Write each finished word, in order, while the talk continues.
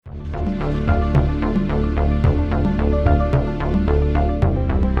All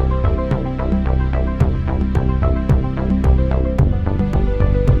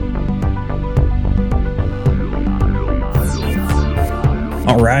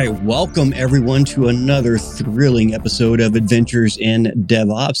right, welcome everyone to another thrilling episode of Adventures in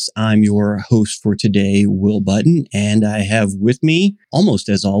DevOps. I'm your host for today, Will Button, and I have with me, almost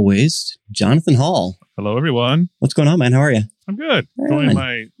as always, Jonathan Hall. Hello, everyone. What's going on, man? How are you? I'm good. Enjoying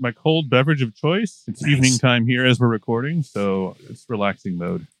my cold beverage of choice. It's evening time here as we're recording, so it's relaxing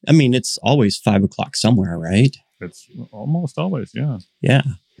mode. I mean, it's always 5 o'clock somewhere, right? It's almost always, yeah. Yeah.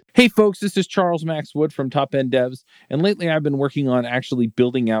 Hey folks, this is Charles Max Wood from Top End Devs, and lately I've been working on actually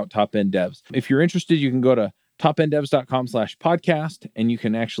building out Top End Devs. If you're interested, you can go to topenddevs.com/podcast, and you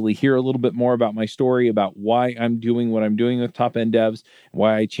can actually hear a little bit more about my story about why I'm doing what I'm doing with Top End Devs,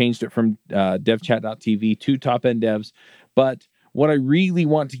 why I changed it from devchat.tv to Top End Devs. But what I really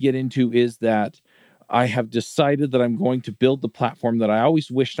want to get into is that I have decided that I'm going to build the platform that I always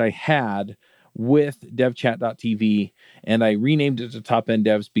wished I had with devchat.tv, and I renamed it to Top End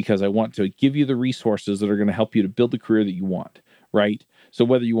Devs because I want to give you the resources that are going to help you to build the career that you want, right? So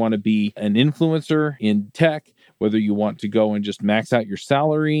whether you want to be an influencer in tech, whether you want to go and just max out your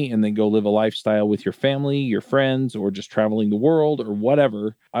salary and then go live a lifestyle with your family, your friends, or just traveling the world or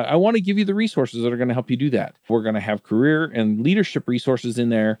whatever, I want to give you the resources that are going to help you do that. We're going to have career and leadership resources in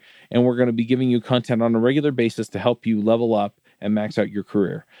there, and we're going to be giving you content on a regular basis to help you level up and max out your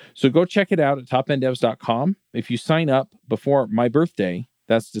career. So go check it out at topenddevs.com. If you sign up before my birthday,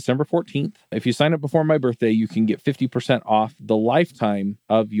 that's December 14th. If you sign up before my birthday, you can get 50% off the lifetime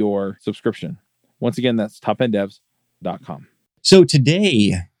of your subscription. Once again, that's topenddevs.com. So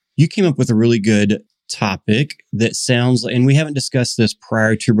today, you came up with a really good topic that sounds like, and we haven't discussed this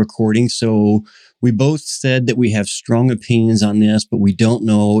prior to recording, so we both said that we have strong opinions on this, but we don't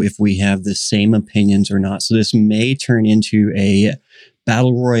know if we have the same opinions or not. So this may turn into a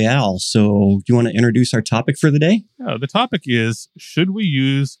battle royale. So do you want to introduce our topic for the day? Yeah, the topic is, should we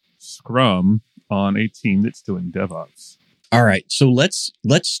use Scrum on a team that's doing DevOps? All right. So let's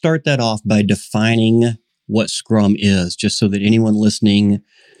start that off by defining what Scrum is, just so that anyone listening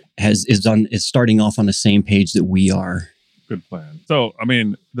is starting off on the same page that we are. Good plan. So, I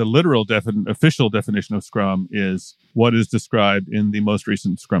mean, the literal official definition of Scrum is what is described in the most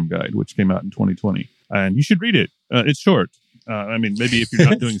recent Scrum Guide, which came out in 2020. And you should read it. It's short. I mean, maybe if you're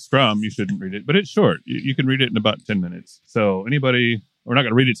not doing Scrum, you shouldn't read it, but it's short. You can read it in about 10 minutes. So anybody, we're not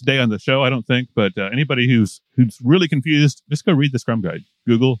going to read it today on the show, I don't think, but anybody who's really confused, just go read the Scrum Guide.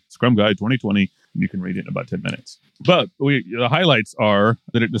 Google Scrum Guide 2020, and you can read it in about 10 minutes. But the highlights are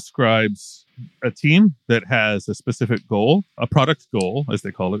that it describes a team that has a specific goal, a product goal, as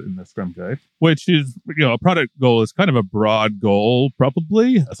they call it in the Scrum Guide, which is, a product goal is kind of a broad goal,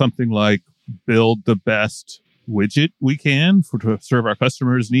 probably something like build the best widget we can to serve our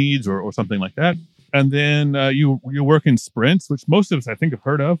customers' needs or something like that. And then you work in sprints, which most of us, I think, have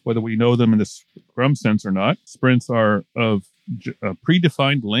heard of, whether we know them in the Scrum sense or not. Sprints are of a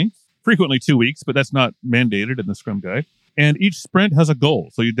predefined length, frequently 2 weeks, but that's not mandated in the Scrum Guide. And each sprint has a goal.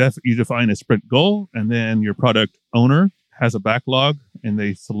 So you define a sprint goal, and then your product owner has a backlog, and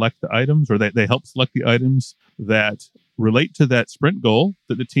they select the items, or they help select the items that relate to that sprint goal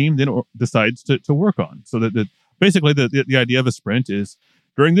that the team then decides to work on. So that basically the idea of a sprint is,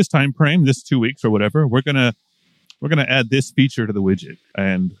 during this time frame, this 2 weeks or whatever, we're gonna add this feature to the widget,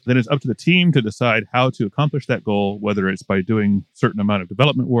 and then it's up to the team to decide how to accomplish that goal, whether it's by doing a certain amount of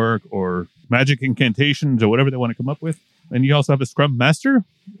development work or magic incantations or whatever they want to come up with. And you also have a Scrum Master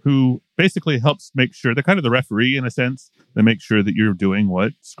who basically helps make sure, they're kind of the referee in a sense. They make sure that you're doing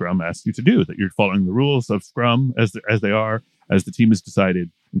what Scrum asks you to do, that you're following the rules of Scrum as they are, as the team has decided,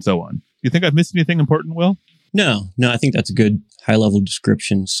 and so on. You think I've missed anything important, Will? No, I think that's a good high-level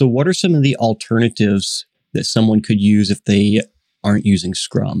description. So what are some of the alternatives that someone could use if they aren't using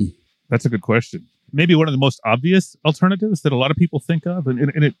Scrum? That's a good question. Maybe one of the most obvious alternatives that a lot of people think of,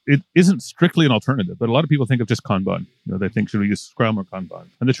 and it isn't strictly an alternative, but a lot of people think of just Kanban. They think, should we use Scrum or Kanban?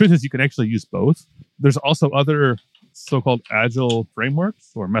 And the truth is you can actually use both. There's also other so-called agile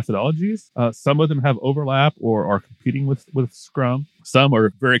frameworks or methodologies. Some of them have overlap or are competing with Scrum. Some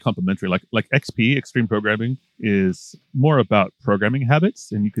are very complementary, like XP, Extreme Programming, is more about programming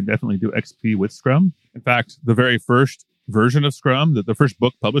habits, and you can definitely do XP with Scrum. In fact, the very first version of Scrum, the first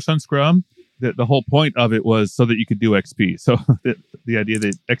book published on Scrum, the whole point of it was so that you could do XP. So the idea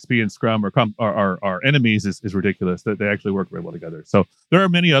that XP and Scrum are enemies is ridiculous. That they actually work very well together. So there are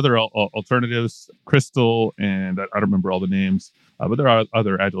many other alternatives, Crystal, and I don't remember all the names, but there are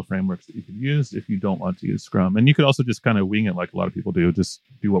other agile frameworks that you could use if you don't want to use Scrum. And you could also just kind of wing it like a lot of people do. Just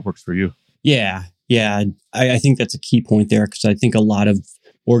do what works for you. Yeah. I think that's a key point there, because I think a lot of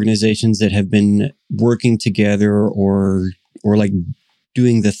organizations that have been working together or like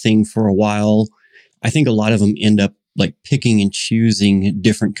doing the thing for a while, I think a lot of them end up like picking and choosing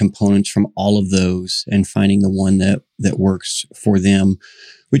different components from all of those and finding the one that works for them,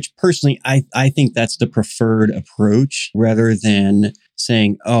 which personally, I think that's the preferred approach, rather than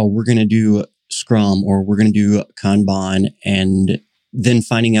saying, oh, we're going to do Scrum or we're going to do Kanban, and then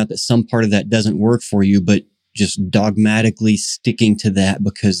finding out that some part of that doesn't work for you, but just dogmatically sticking to that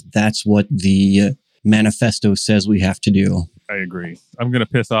because that's what the manifesto says we have to do. I agree. I'm going to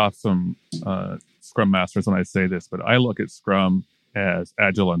piss off some Scrum Masters when I say this, but I look at Scrum as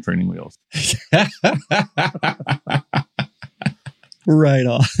Agile on training wheels. Right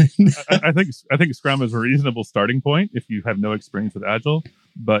on. I think Scrum is a reasonable starting point if you have no experience with Agile,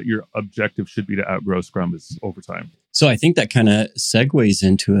 but your objective should be to outgrow Scrum over time. So I think that kind of segues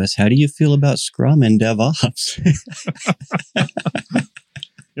into us. How do you feel about Scrum and DevOps?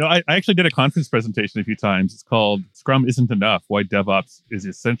 I actually did a conference presentation a few times. It's called Scrum Isn't Enough, Why DevOps is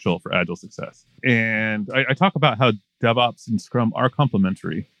Essential for Agile Success. And I talk about how DevOps and Scrum are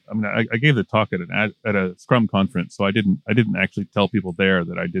complementary. I mean, I gave the talk at a Scrum conference, so I didn't actually tell people there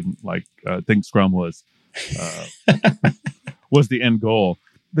that I didn't think Scrum was was the end goal.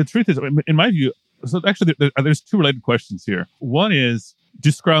 The truth is, in my view, so actually there's two related questions here. One is, do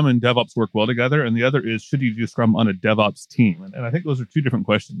Scrum and DevOps work well together? And the other is, should you do Scrum on a DevOps team? And I think those are two different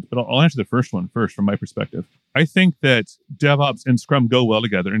questions, but I'll answer the first one first from my perspective. I think that DevOps and Scrum go well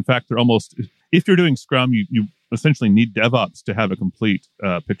together. In fact, they're almost, if you're doing Scrum, you essentially need DevOps to have a complete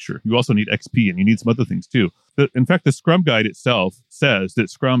picture. You also need XP and you need some other things too. In fact, the Scrum Guide itself says that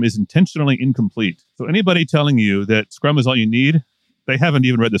Scrum is intentionally incomplete. So anybody telling you that Scrum is all you need, they haven't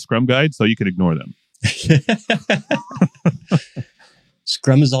even read the Scrum Guide, so you can ignore them.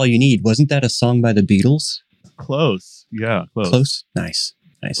 Scrum is all you need. Wasn't that a song by the Beatles? Close. Yeah, close. Nice.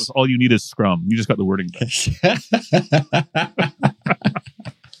 So all you need is Scrum. You just got the wording back.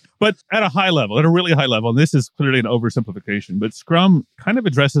 But at a really high level, and this is clearly an oversimplification, but Scrum kind of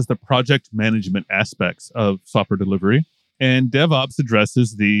addresses the project management aspects of software delivery, and DevOps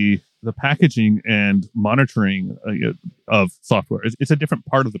addresses the packaging and monitoring of software. It's a different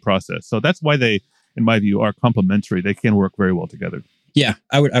part of the process. So that's why they, in my view, are complementary. They can work very well together. Yeah,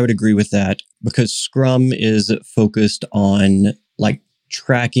 I would agree with that, because Scrum is focused on like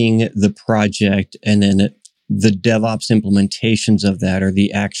tracking the project, and then the DevOps implementations of that are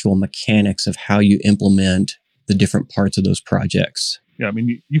the actual mechanics of how you implement the different parts of those projects. Yeah, I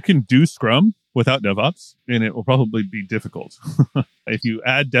mean, you can do Scrum without DevOps, and it will probably be difficult. If you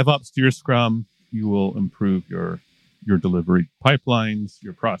add DevOps to your Scrum, you will improve your delivery pipelines,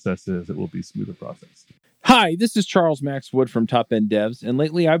 your processes. It will be a smoother process. Hi, this is Charles Max Wood from Top End Devs, and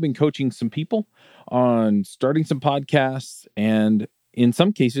lately I've been coaching some people on starting some podcasts and in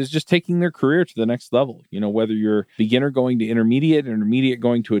some cases just taking their career to the next level. You know, whether you're beginner going to intermediate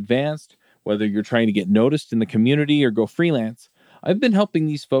going to advanced, whether you're trying to get noticed in the community or go freelance, I've been helping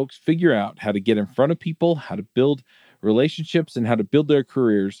these folks figure out how to get in front of people, how to build relationships, and how to build their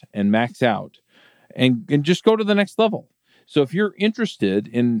careers and max out and just go to the next level. So if you're interested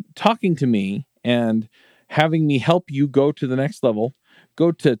in talking to me and having me help you go to the next level, go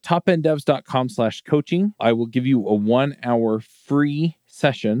to topenddevs.com/coaching. I will give you a 1-hour free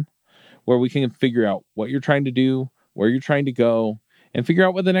session where we can figure out what you're trying to do, where you're trying to go, and figure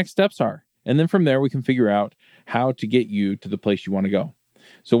out what the next steps are. And then from there, we can figure out how to get you to the place you want to go.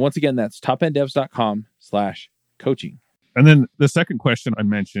 So once again, that's topenddevs.com/coaching. And then the second question I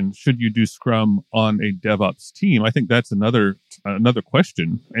mentioned, should you do Scrum on a DevOps team? I think that's another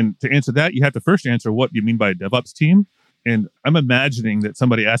question. And to answer that, you have to first answer what you mean by a DevOps team. And I'm imagining that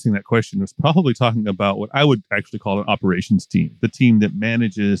somebody asking that question was probably talking about what I would actually call an operations team, the team that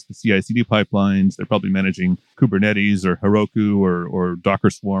manages the CI/CD pipelines. They're probably managing Kubernetes or Heroku or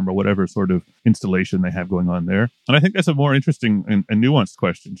Docker Swarm or whatever sort of installation they have going on there. And I think that's a more interesting and nuanced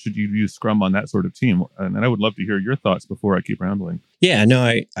question. Should you use Scrum on that sort of team? And I would love to hear your thoughts before I keep rambling. Yeah, no,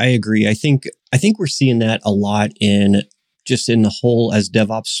 I agree. I think we're seeing that a lot in the whole, as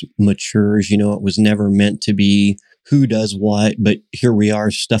DevOps matures. You know, it was never meant to be who does what, but here we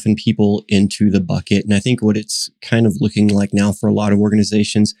are stuffing people into the bucket. And I think what it's kind of looking like now for a lot of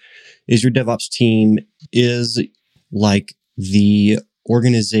organizations is your DevOps team is like the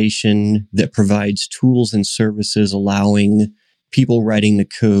organization that provides tools and services allowing people writing the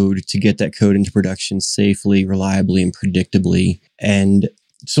code to get that code into production safely, reliably, and predictably. And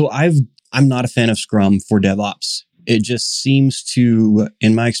so I'm not a fan of Scrum for DevOps. It just seems to,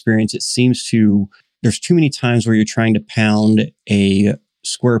 in my experience, there's too many times where you're trying to pound a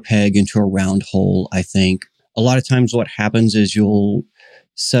square peg into a round hole, I think. A lot of times what happens is you'll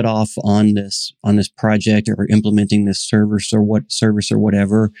set off on this project or implementing this service or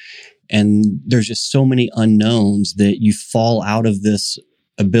whatever. And there's just so many unknowns that you fall out of this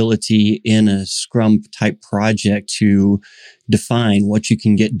ability in a Scrum type project to define what you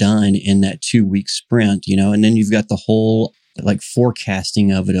can get done in that 2-week sprint, and then you've got the whole like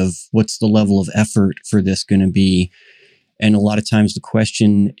forecasting of it, of what's the level of effort for this going to be. And a lot of times the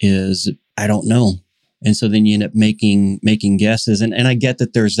question is, I don't know. And so then you end up making guesses. And I get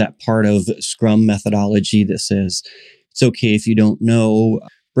that there's that part of Scrum methodology that says it's okay if you don't know,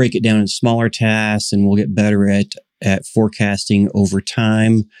 break it down in smaller tasks and we'll get better at forecasting over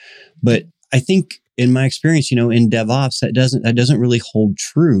time. But I think in my experience, in DevOps, that doesn't really hold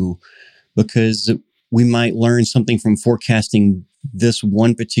true, because we might learn something from forecasting this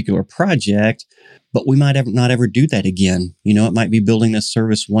one particular project, but we might not ever do that again. It might be building a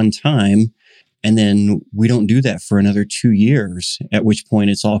service one time, and then we don't do that for another 2 years, at which point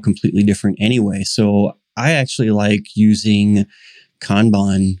it's all completely different anyway. So I actually like using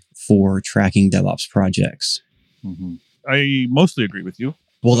Kanban for tracking DevOps projects. Mm-hmm. I mostly agree with you.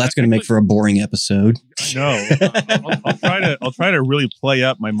 Well, that's going to make for a boring episode. No, I'll try to really play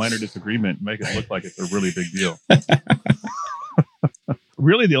up my minor disagreement and make it look like it's a really big deal.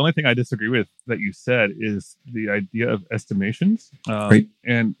 Really, the only thing I disagree with that you said is the idea of estimations. Right.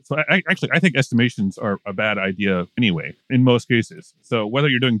 And so I think estimations are a bad idea anyway, in most cases. So whether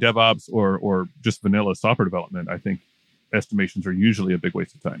you're doing DevOps or just vanilla software development, I think estimations are usually a big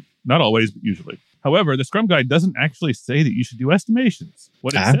waste of time. Not always, but usually. However, the Scrum Guide doesn't actually say that you should do estimations.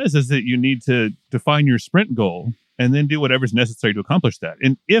 What it says is that you need to define your sprint goal and then do whatever's necessary to accomplish that.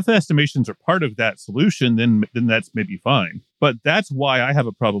 And if estimations are part of that solution, then that's maybe fine. But that's why I have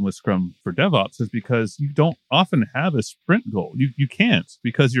a problem with Scrum for DevOps, is because you don't often have a sprint goal. You can't,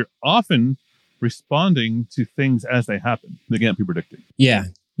 because you're often responding to things as they happen. They can't be predicted. Yeah,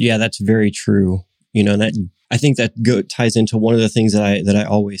 that's very true. That I think that ties into one of the things that I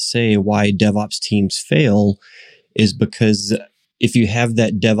always say why DevOps teams fail is because if you have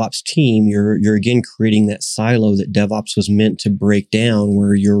that DevOps team, you're again creating that silo that DevOps was meant to break down,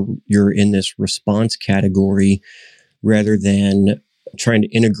 where you're in this response category rather than trying to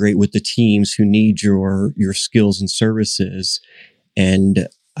integrate with the teams who need your skills and services and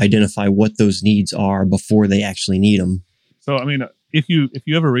identify what those needs are before they actually need them. So, I mean, if you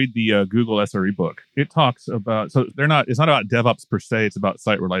ever read the Google SRE book, it talks about, it's not about DevOps per se, it's about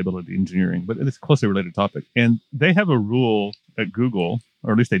site reliability engineering, but it's a closely related topic. And they have a rule at Google,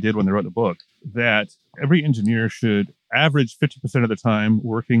 or at least they did when they wrote the book, that every engineer should average 50% of the time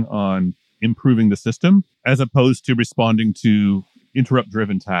working on improving the system, as opposed to responding to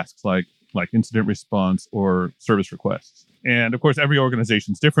interrupt-driven tasks like incident response or service requests. And of course, every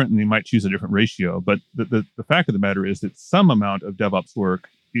organization is different and they might choose a different ratio. But the fact of the matter is that some amount of DevOps work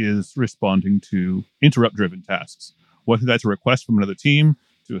is responding to interrupt-driven tasks, whether that's a request from another team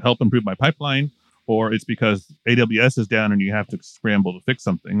to help improve my pipeline, or it's because AWS is down and you have to scramble to fix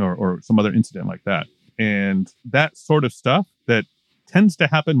something, or some other incident like that. And that sort of stuff that tends to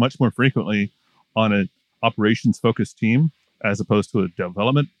happen much more frequently on an operations-focused team as opposed to a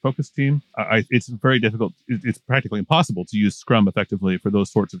development-focused team. It's very difficult. It's practically impossible to use Scrum effectively for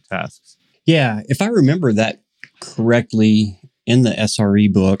those sorts of tasks. Yeah, if I remember that correctly, in the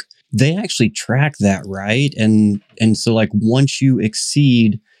SRE book, they actually track that, right? And so like once you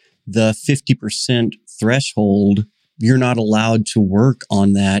exceed the 50% threshold, you're not allowed to work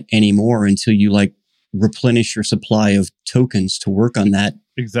on that anymore until you like replenish your supply of tokens to work on that.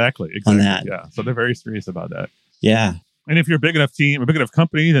 Exactly. On that. Yeah. So they're very serious about that. Yeah. And if you're a big enough team, a big enough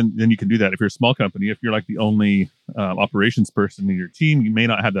company, then you can do that. If you're a small company, if you're like the only operations person in your team, you may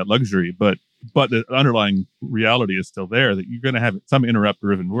not have that luxury. But the underlying reality is still there, that you're going to have some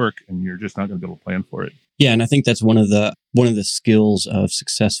interrupt-driven work, and you're just not going to be able to plan for it. Yeah, and I think that's one of the skills of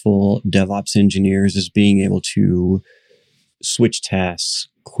successful DevOps engineers is being able to switch tasks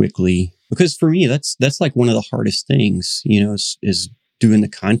quickly. Because for me, that's like one of the hardest things, is doing the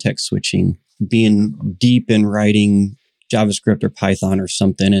context switching, being deep in writing JavaScript or Python or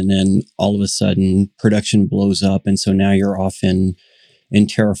something, and then all of a sudden production blows up, and so now you're off in in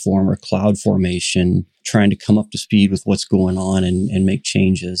Terraform or CloudFormation, trying to come up to speed with what's going on and make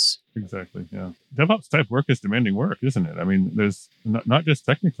changes. Exactly. Yeah. DevOps type work is demanding work, isn't it? I mean, there's not just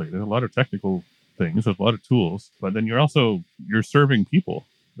technically, there's a lot of technical things with a lot of tools, but then you're serving people.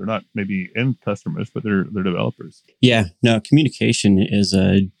 They're not maybe end customers, but they're developers. Yeah. No, communication is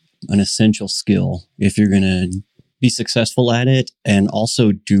an essential skill if you're going to be successful at it and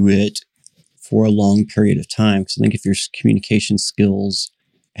also do it for a long period of time. Because I think if your communication skills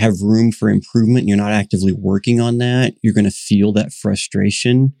have room for improvement, and you're not actively working on that, you're going to feel that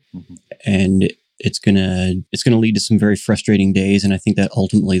frustration, and it's going to lead to some very frustrating days. And I think that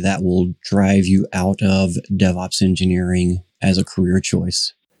ultimately that will drive you out of DevOps engineering as a career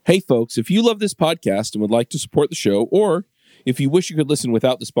choice. Hey folks, if you love this podcast and would like to support the show, or if you wish you could listen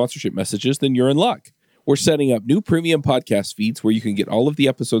without the sponsorship messages, then you're in luck. We're setting up new premium podcast feeds where you can get all of the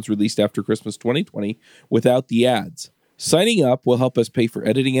episodes released after Christmas 2020 without the ads. Signing up will help us pay for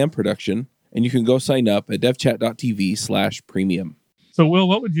editing and production, and you can go sign up at devchat.tv/premium. So, Will,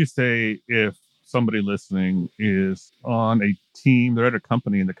 what would you say if somebody listening is on a team, they're at a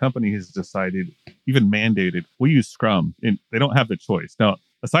company, and the company has decided, even mandated, we use Scrum, and they don't have the choice? Now,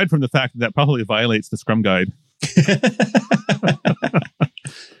 aside from the fact that probably violates the Scrum Guide,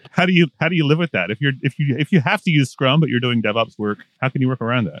 how do you live with that? If you have to use Scrum but you're doing DevOps work, how can you work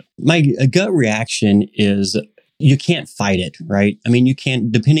around that? My gut reaction is you can't fight it, right? I mean, you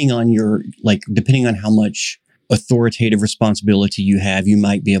can't, depending on how much authoritative responsibility you have, you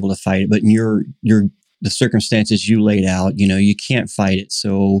might be able to fight it, but in the circumstances you laid out, you can't fight it.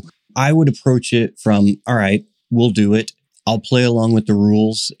 So I would approach it from, all right, we'll do it. I'll play along with the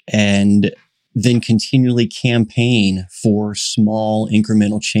rules and then continually campaign for small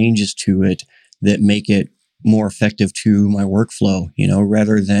incremental changes to it that make it more effective to my workflow,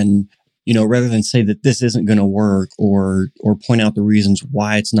 rather than say that this isn't going to work or point out the reasons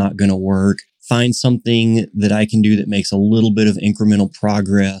why it's not going to work. Find something that I can do that makes a little bit of incremental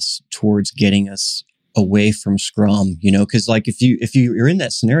progress towards getting us away from Scrum, because like if you're in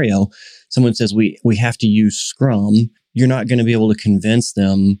that scenario, someone says we have to use Scrum, you're not going to be able to convince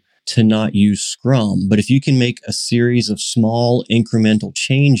them to not use Scrum. But if you can make a series of small incremental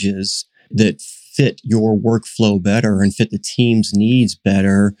changes that fit your workflow better and fit the team's needs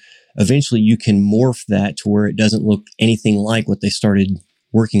better, eventually you can morph that to where it doesn't look anything like what they started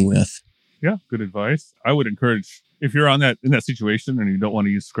working with. Yeah, good advice. I would encourage, if you're in that situation and you don't want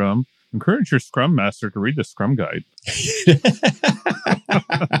to use Scrum, encourage your Scrum Master to read the Scrum Guide.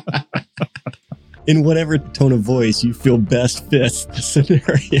 In whatever tone of voice you feel best fits the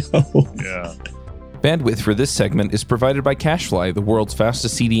scenario. Yeah. Bandwidth for this segment is provided by CacheFly, the world's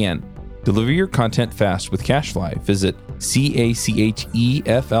fastest CDN. Deliver your content fast with CacheFly. Visit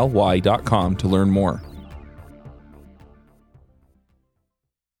CacheFly.com to learn more.